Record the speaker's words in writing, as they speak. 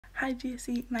Hi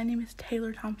GSE, my name is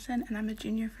Taylor Thompson and I'm a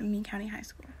junior from Meade County High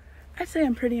School. I'd say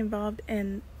I'm pretty involved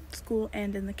in school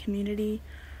and in the community.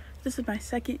 This is my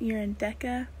second year in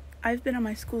DECA. I've been on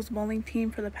my school's bowling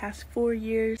team for the past 4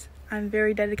 years. I'm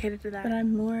very dedicated to that. But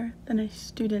I'm more than a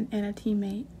student and a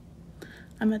teammate.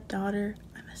 I'm a daughter,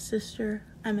 I'm a sister,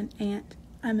 I'm an aunt,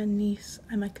 I'm a niece,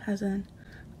 I'm a cousin.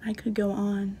 I could go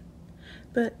on.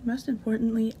 But most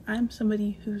importantly, I'm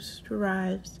somebody who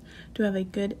strives to have a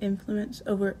good influence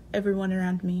over everyone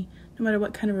around me, no matter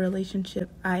what kind of relationship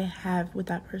I have with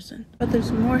that person. But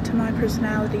there's more to my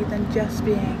personality than just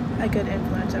being a good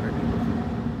influence over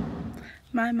people.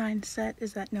 My mindset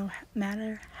is that no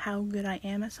matter how good I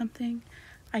am at something,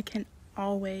 I can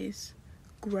always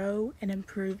grow and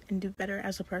improve and do better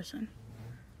as a person.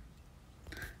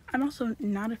 I'm also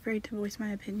not afraid to voice my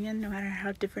opinion, no matter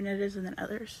how different it is than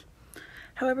others.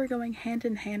 However, going hand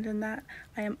in hand in that,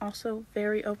 I am also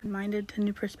very open-minded to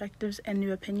new perspectives and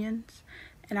new opinions,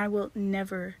 and I will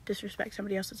never disrespect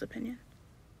somebody else's opinion.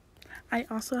 I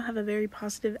also have a very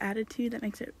positive attitude that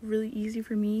makes it really easy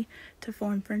for me to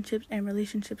form friendships and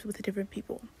relationships with different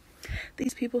people.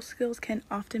 These people skills can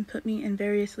often put me in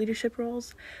various leadership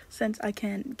roles, since I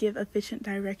can give efficient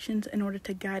directions in order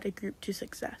to guide a group to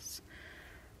success.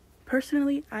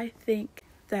 Personally, I think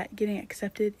that getting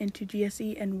accepted into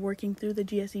GSE and working through the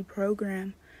GSE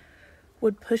program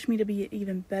would push me to be an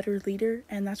even better leader,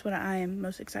 and that's what I am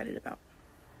most excited about.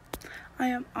 I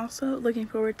am also looking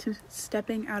forward to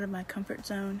stepping out of my comfort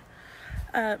zone.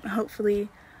 Hopefully,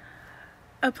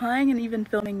 applying and even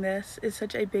filming this is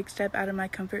such a big step out of my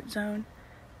comfort zone,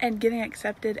 and getting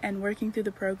accepted and working through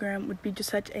the program would be just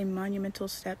such a monumental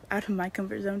step out of my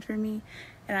comfort zone for me,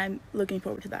 and I'm looking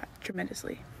forward to that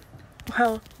tremendously.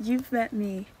 Well, you've met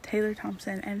me, Taylor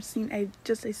Thompson, and seen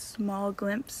just a small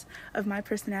glimpse of my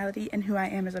personality and who I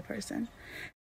am as a person.